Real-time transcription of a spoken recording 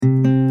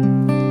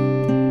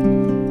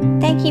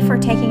Thank you for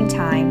taking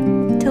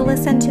time to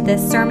listen to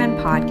this sermon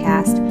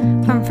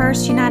podcast from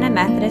First United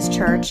Methodist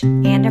Church,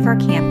 Andover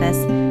campus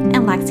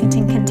in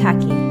Lexington,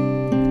 Kentucky.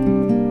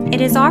 It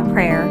is our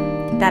prayer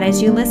that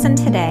as you listen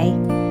today,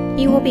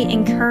 you will be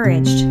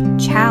encouraged,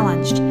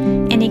 challenged,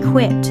 and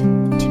equipped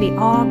to be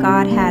all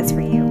God has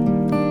for you.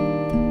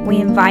 We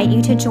invite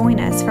you to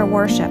join us for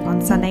worship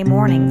on Sunday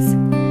mornings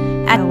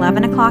at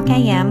 11 o'clock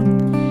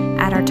a.m.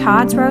 at our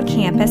Todd's Road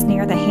campus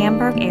near the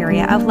Hamburg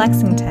area of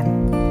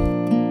Lexington.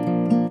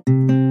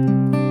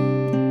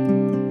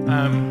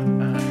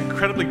 I'm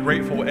incredibly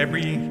grateful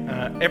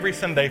every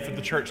Sunday for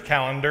the church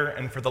calendar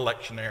and for the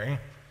lectionary.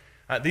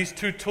 These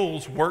two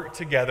tools work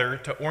together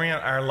to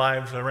orient our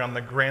lives around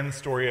the grand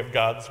story of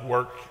God's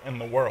work in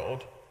the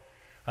world.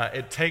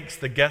 It takes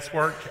the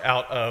guesswork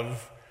out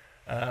of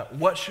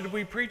what should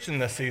we preach in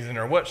this season,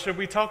 or what should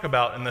we talk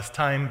about in this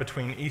time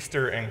between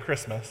Easter and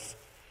Christmas.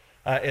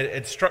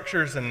 It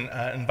structures and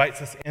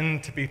invites us in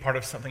to be part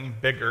of something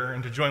bigger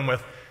and to join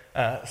with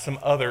some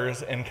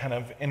others in kind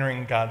of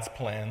entering God's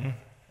plan.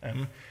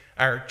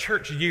 Our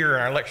church year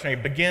and our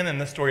lectionary begin in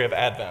the story of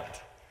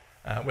Advent.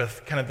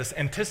 With kind of this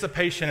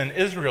anticipation in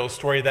Israel's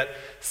story that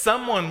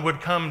someone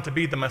would come to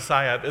be the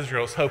Messiah of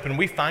Israel's hope. And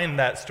we find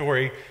that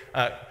story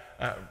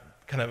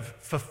kind of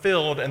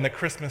fulfilled in the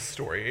Christmas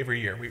story every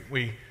year.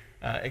 We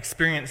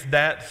experience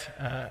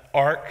that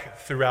arc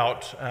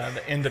throughout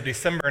the end of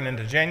December and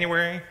into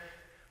January.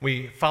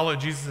 We follow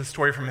Jesus'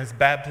 story from his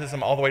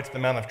baptism all the way to the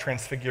Mount of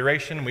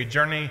Transfiguration. We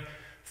journey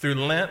through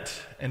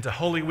Lent into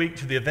Holy Week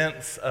to the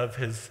events of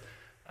his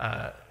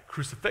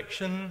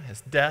crucifixion, his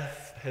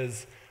death,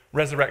 his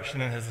resurrection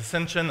and his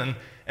ascension, and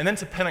then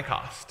to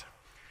Pentecost.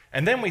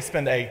 And then we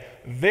spend a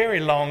very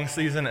long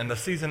season in the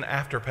season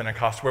after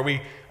Pentecost where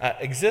we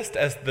exist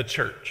as the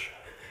church.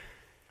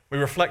 We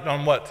reflect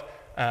on what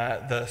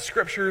the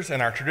scriptures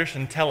and our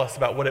tradition tell us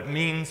about what it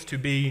means to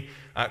be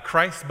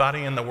Christ's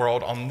body in the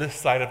world on this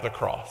side of the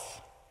cross.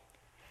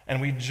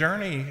 And we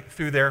journey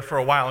through there for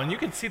a while. And you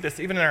can see this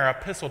even in our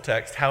epistle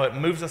text, how it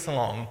moves us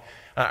along.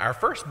 Our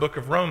first book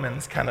of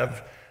Romans kind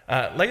of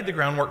laid the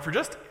groundwork for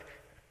just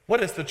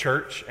what is the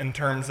church in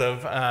terms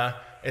of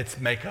its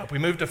makeup. We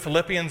moved to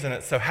Philippians, and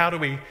it's so how do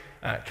we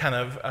kind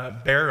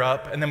of bear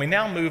up? And then we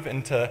now move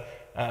into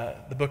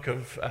the book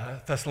of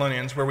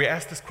Thessalonians, where we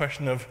ask this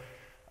question of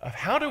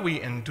how do we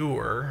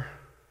endure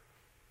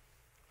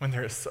when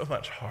there is so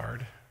much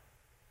hard?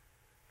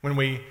 When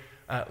we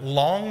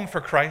long for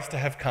Christ to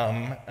have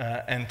come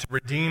and to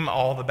redeem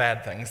all the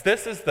bad things.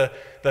 This is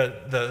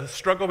the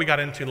struggle we got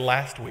into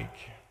last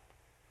week.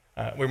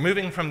 We're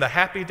moving from the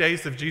happy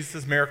days of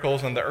Jesus'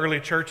 miracles and the early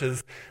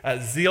church's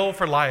zeal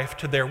for life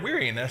to their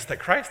weariness that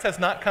Christ has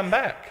not come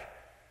back.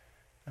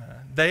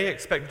 They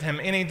expected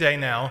him any day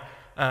now,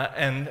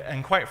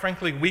 and quite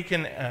frankly, we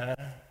can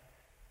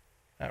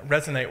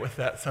resonate with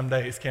that some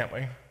days, can't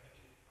we?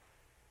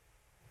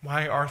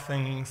 Why are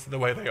things the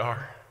way they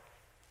are?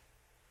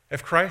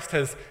 If Christ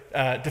has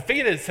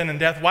defeated sin and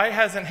death, why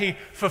hasn't he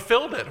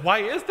fulfilled it? Why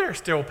is there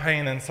still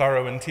pain and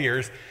sorrow and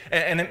tears?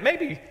 And it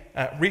maybe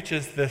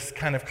reaches this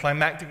kind of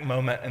climactic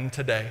moment in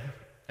today,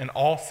 in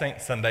All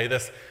Saints Sunday,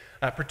 this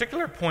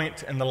particular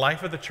point in the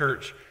life of the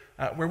church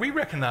where we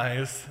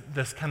recognize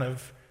this kind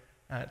of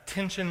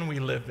tension we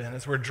live in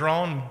as we're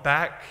drawn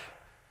back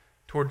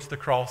towards the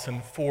cross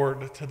and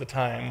forward to the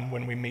time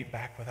when we meet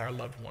back with our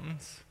loved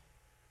ones.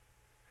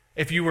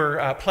 If you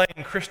were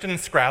playing Christian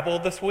Scrabble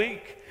this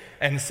week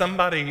and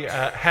somebody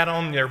had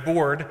on their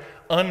board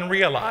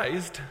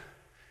unrealized,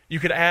 you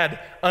could add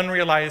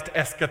unrealized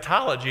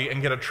eschatology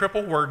and get a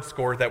triple word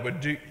score that would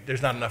do,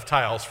 there's not enough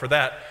tiles for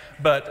that,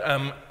 but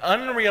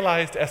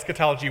unrealized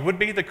eschatology would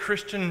be the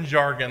Christian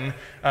jargon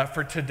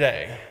for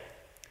today.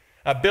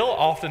 Bill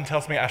often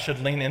tells me I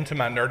should lean into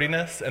my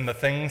nerdiness and the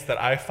things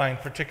that I find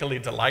particularly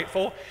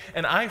delightful,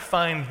 and I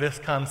find this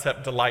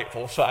concept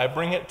delightful, so I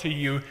bring it to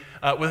you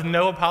with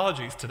no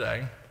apologies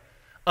today.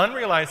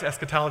 Unrealized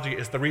eschatology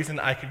is the reason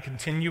I could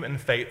continue in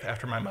faith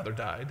after my mother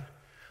died.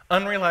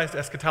 Unrealized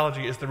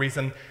eschatology is the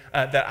reason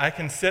that I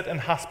can sit in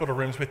hospital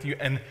rooms with you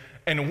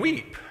and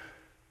weep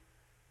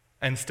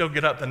and still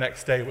get up the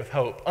next day with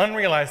hope.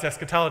 Unrealized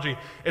eschatology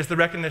is the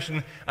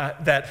recognition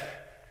that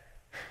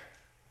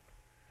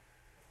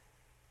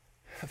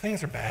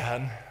things are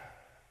bad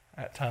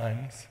at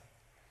times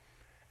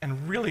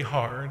and really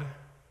hard,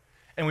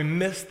 and we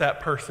miss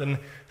that person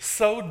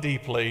so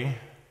deeply,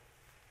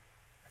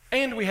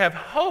 and we have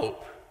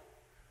hope.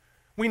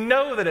 We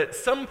know that at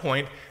some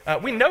point,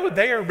 we know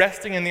they are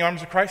resting in the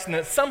arms of Christ, and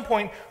at some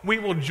point we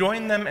will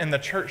join them in the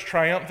church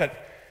triumphant,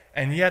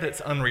 and yet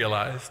it's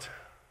unrealized,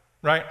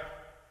 right?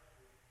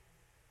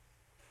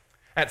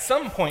 At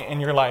some point in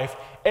your life,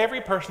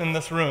 every person in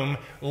this room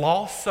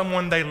lost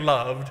someone they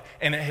loved,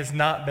 and it has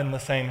not been the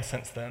same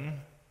since then.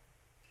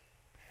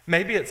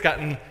 Maybe it's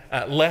gotten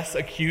less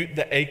acute,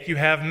 the ache you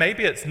have.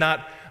 Maybe it's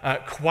not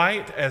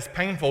quite as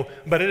painful,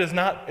 but it's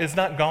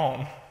not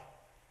gone.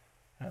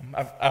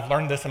 I've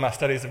learned this in my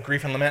studies of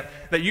grief and lament,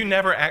 that you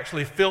never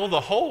actually fill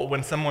the hole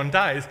when someone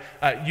dies.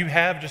 You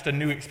have just a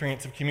new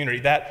experience of community.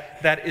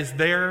 That is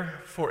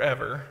there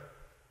forever.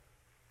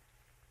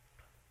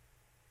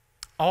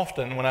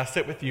 Often when I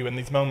sit with you in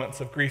these moments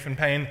of grief and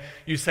pain,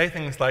 you say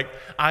things like,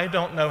 I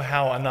don't know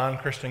how a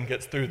non-Christian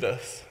gets through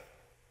this.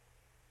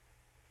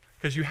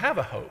 Because you have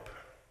a hope,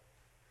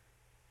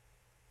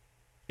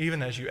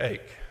 even as you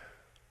ache.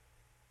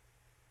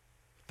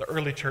 The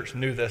early church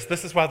knew this.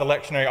 This is why the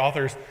lectionary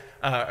authors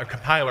or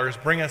compilers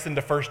bring us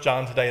into 1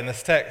 John today in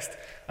this text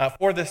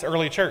for this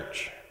early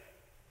church.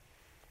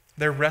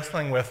 They're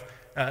wrestling with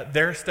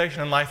their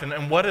station in life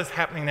and what is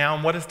happening now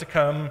and what is to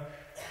come.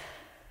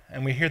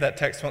 And we hear that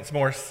text once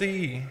more.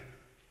 See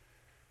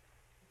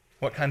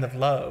what kind of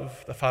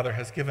love the Father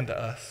has given to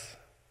us,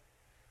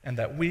 and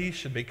that we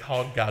should be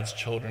called God's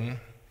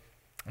children.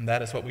 And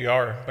that is what we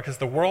are, because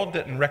the world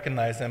didn't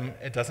recognize him.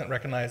 It doesn't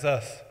recognize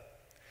us.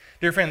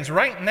 Dear friends,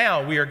 right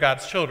now we are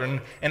God's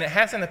children, and it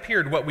hasn't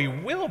appeared what we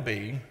will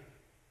be.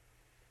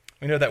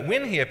 We know that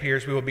when he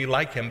appears, we will be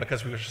like him,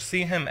 because we will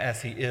see him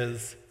as he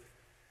is.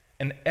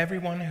 And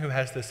everyone who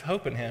has this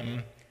hope in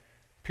him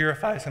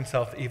purifies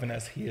himself even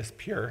as he is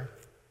pure.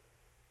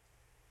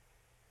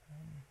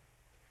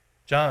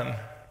 John,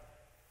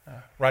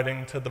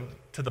 writing to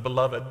the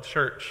beloved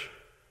church,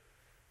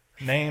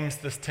 names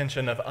this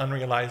tension of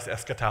unrealized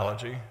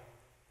eschatology.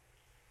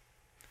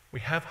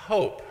 We have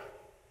hope.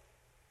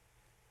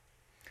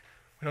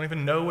 We don't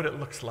even know what it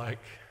looks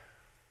like,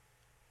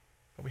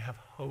 but we have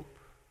hope.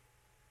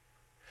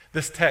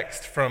 This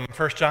text from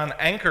 1 John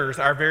anchors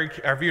our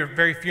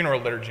very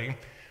funeral liturgy.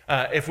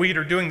 If we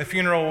are doing the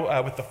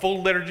funeral with the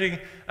full liturgy,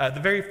 the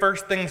very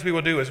first things we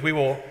will do is we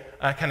will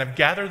kind of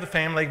gather the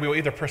family. We will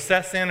either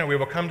process in or we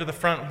will come to the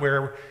front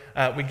where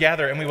we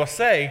gather, and we will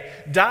say,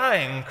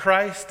 dying,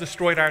 Christ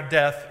destroyed our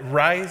death.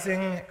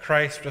 Rising,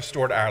 Christ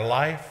restored our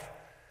life.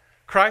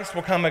 Christ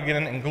will come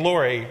again in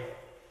glory.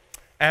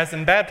 As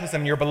in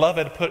baptism, your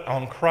beloved put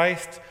on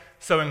Christ,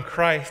 so in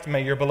Christ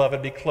may your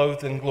beloved be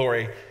clothed in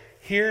glory.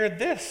 Hear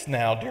this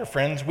now, dear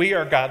friends. We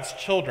are God's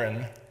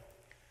children.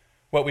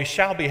 What we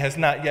shall be has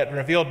not yet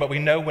revealed, but we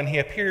know when he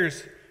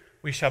appears,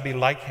 we shall be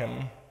like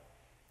him,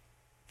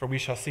 for we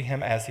shall see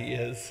him as he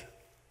is.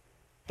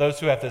 Those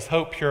who have this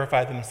hope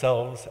purify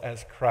themselves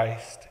as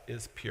Christ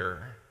is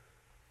pure.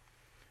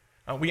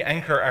 We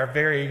anchor our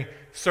very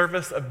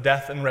service of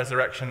death and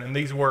resurrection in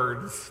these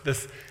words,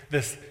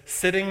 this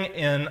sitting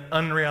in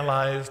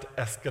unrealized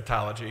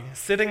eschatology,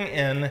 sitting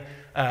in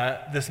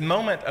this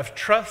moment of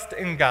trust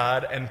in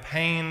God and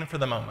pain for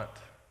the moment.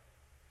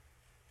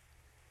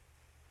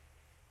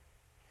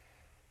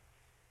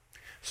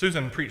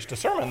 Susan preached a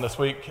sermon this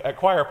week at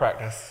choir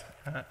practice.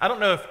 I don't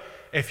know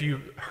if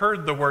you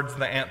heard the words of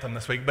the anthem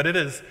this week, but it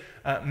is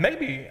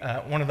maybe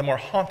one of the more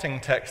haunting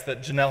texts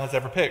that Janelle has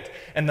ever picked.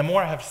 And the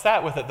more I have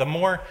sat with it, the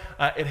more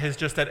it has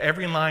just at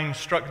every line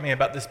struck me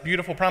about this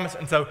beautiful promise.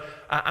 And so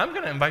I'm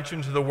going to invite you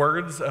into the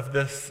words of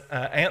this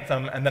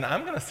anthem, and then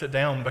I'm going to sit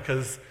down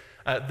because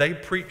they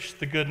preach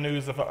the good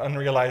news of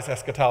unrealized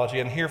eschatology.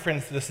 And here,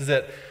 friends, this is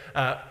it.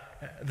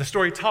 The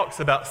story talks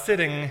about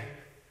sitting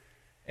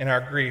in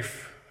our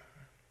grief.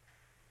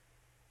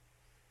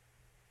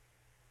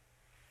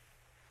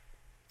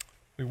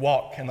 We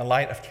walk in the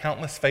light of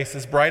countless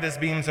faces, bright as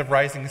beams of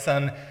rising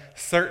sun,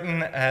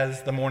 certain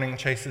as the morning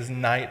chases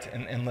night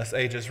and endless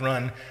ages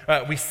run.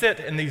 We sit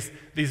in these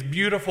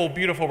beautiful,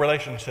 beautiful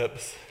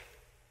relationships,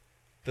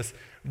 this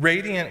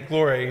radiant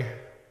glory,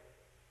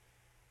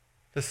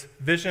 this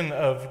vision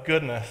of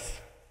goodness.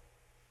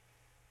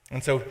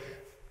 And so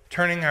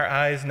turning our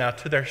eyes now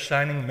to their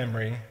shining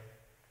memory,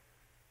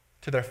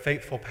 to their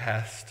faithful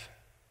past.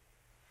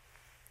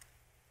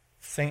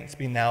 Saints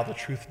be now the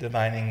truth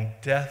divining,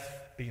 death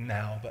be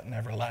now but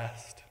never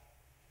last.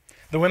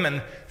 The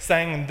women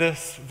sang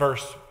this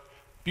verse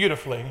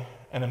beautifully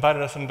and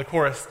invited us into the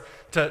chorus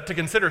to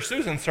consider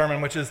Susan's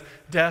sermon, which is,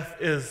 death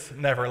is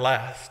never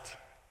last.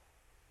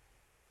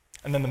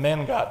 And then the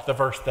men got the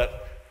verse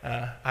that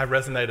I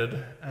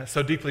resonated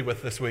so deeply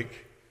with this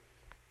week.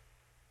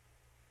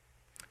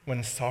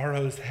 When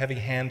sorrow's heavy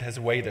hand has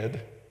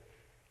weighted,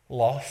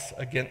 loss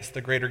against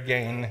the greater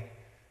gain,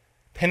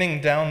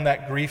 pinning down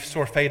that grief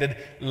sore faded,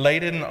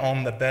 laden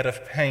on the bed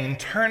of pain,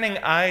 turning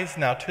eyes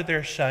now to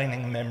their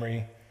shining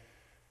memory,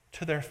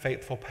 to their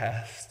faithful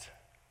past.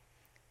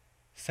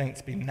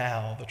 Saints be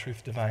now the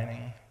truth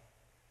divining,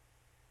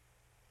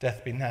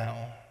 death be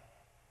now,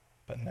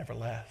 but never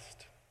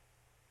last.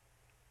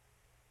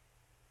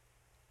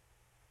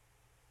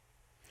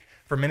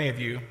 For many of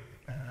you,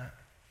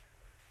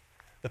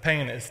 the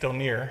pain is still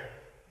near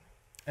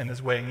and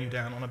is weighing you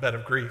down on a bed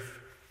of grief.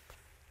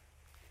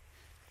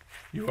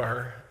 You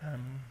are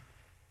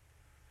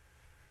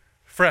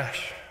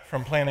fresh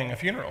from planning a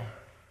funeral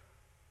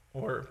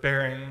or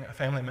burying a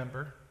family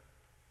member,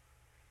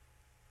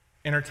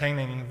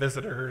 entertaining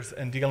visitors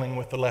and dealing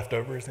with the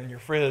leftovers in your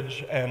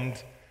fridge,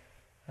 and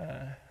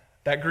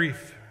that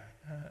grief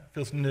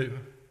feels new.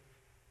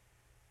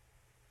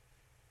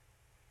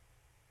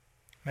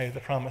 May the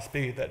promise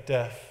be that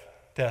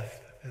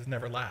death is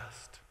never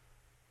last.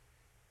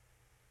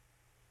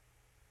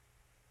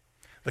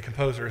 The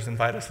composers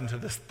invite us into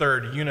this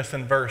third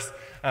unison verse,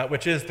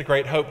 which is the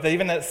great hope, that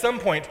even at some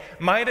point,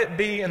 might it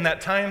be in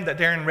that time that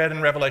Darren read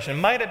in Revelation,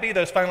 might it be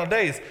those final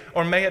days,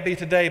 or may it be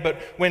today, but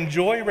when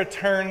joy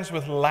returns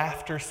with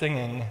laughter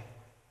singing,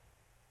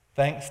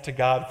 thanks to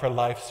God for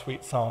life's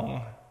sweet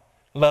song,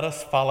 let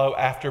us follow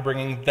after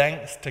bringing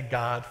thanks to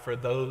God for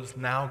those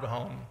now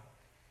gone,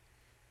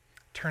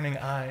 turning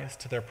eyes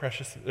to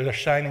their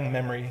shining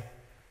memory,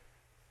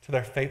 to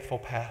their faithful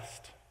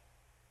past.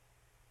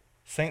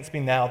 Saints be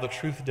now the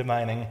truth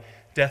divining,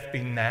 death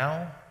be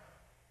now,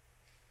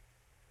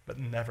 but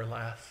never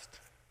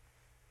last.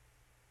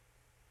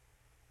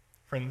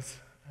 Friends,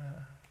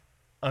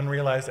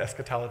 unrealized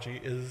eschatology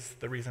is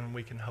the reason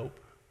we can hope.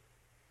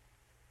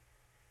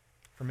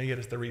 For me, it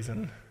is the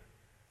reason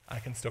I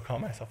can still call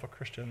myself a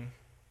Christian.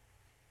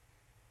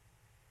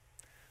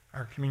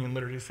 Our communion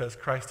liturgy says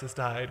Christ has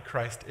died,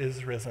 Christ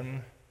is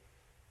risen,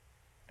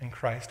 and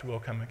Christ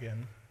will come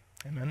again.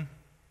 Amen?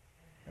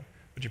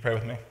 Would you pray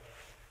with me?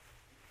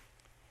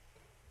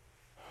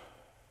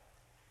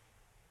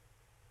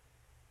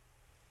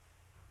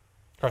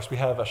 Christ, we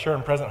have a sure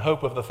and present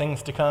hope of the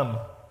things to come,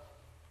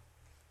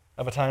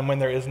 of a time when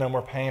there is no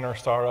more pain or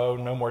sorrow,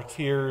 no more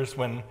tears,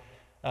 when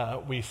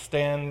we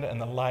stand in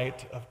the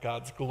light of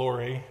God's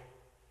glory,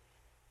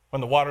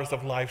 when the waters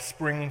of life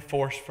spring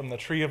forth from the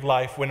tree of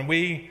life, when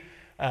we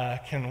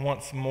can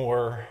once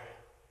more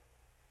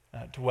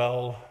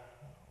dwell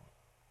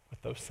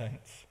with those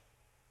saints.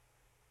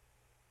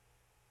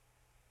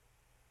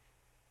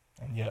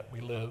 And yet we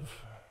live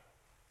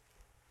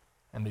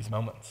in these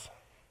moments.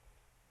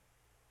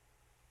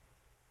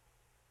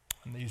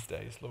 In these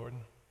days, Lord.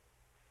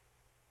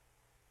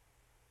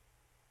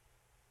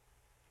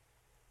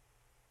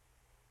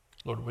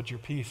 Lord, would your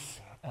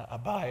peace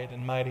abide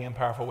in mighty and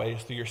powerful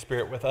ways through your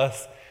Spirit with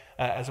us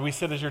as we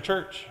sit as your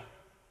church.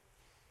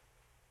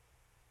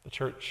 The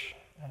church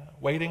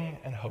waiting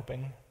and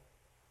hoping.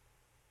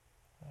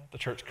 The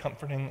church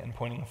comforting and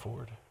pointing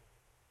forward.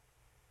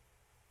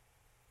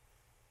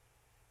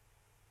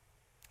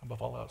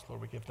 Above all else, Lord,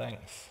 we give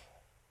thanks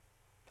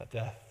that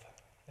death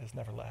is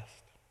never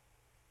last.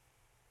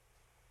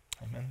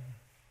 Amen.